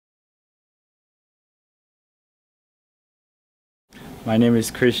My name is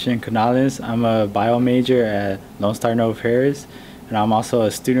Christian Canales. I'm a bio major at lsc-north, and I'm also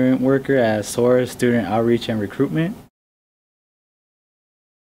a student worker at SOAR Student Outreach and Recruitment.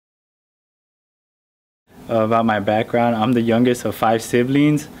 About my background, I'm the youngest of 5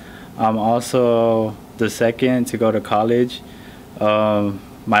 siblings. I'm also the second to go to college.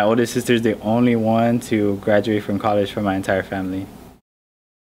 My oldest sister is the only one to graduate from college from my entire family.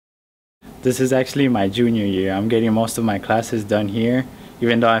 This is actually my junior year. I'm getting most of my classes done here.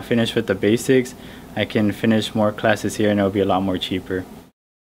 Even though I finished with the basics, I can finish more classes here and it'll be a lot more cheaper.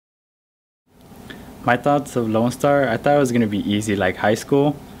 My thoughts of Lone Star, I thought it was going to be easy like high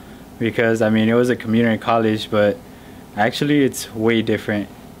school, because I mean it was a community college, but actually it's way different.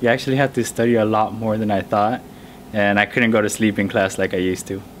 You actually have to study a lot more than I thought, and I couldn't go to sleep in class like I used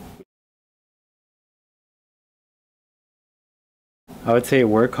to. I would say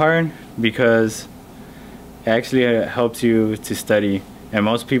work hard, because it actually helps you to study, and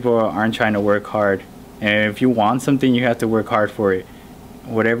most people aren't trying to work hard. And if you want something, you have to work hard for it.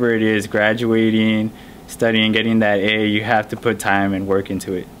 Whatever it is, graduating, studying, getting that A, you have to put time and work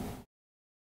into it.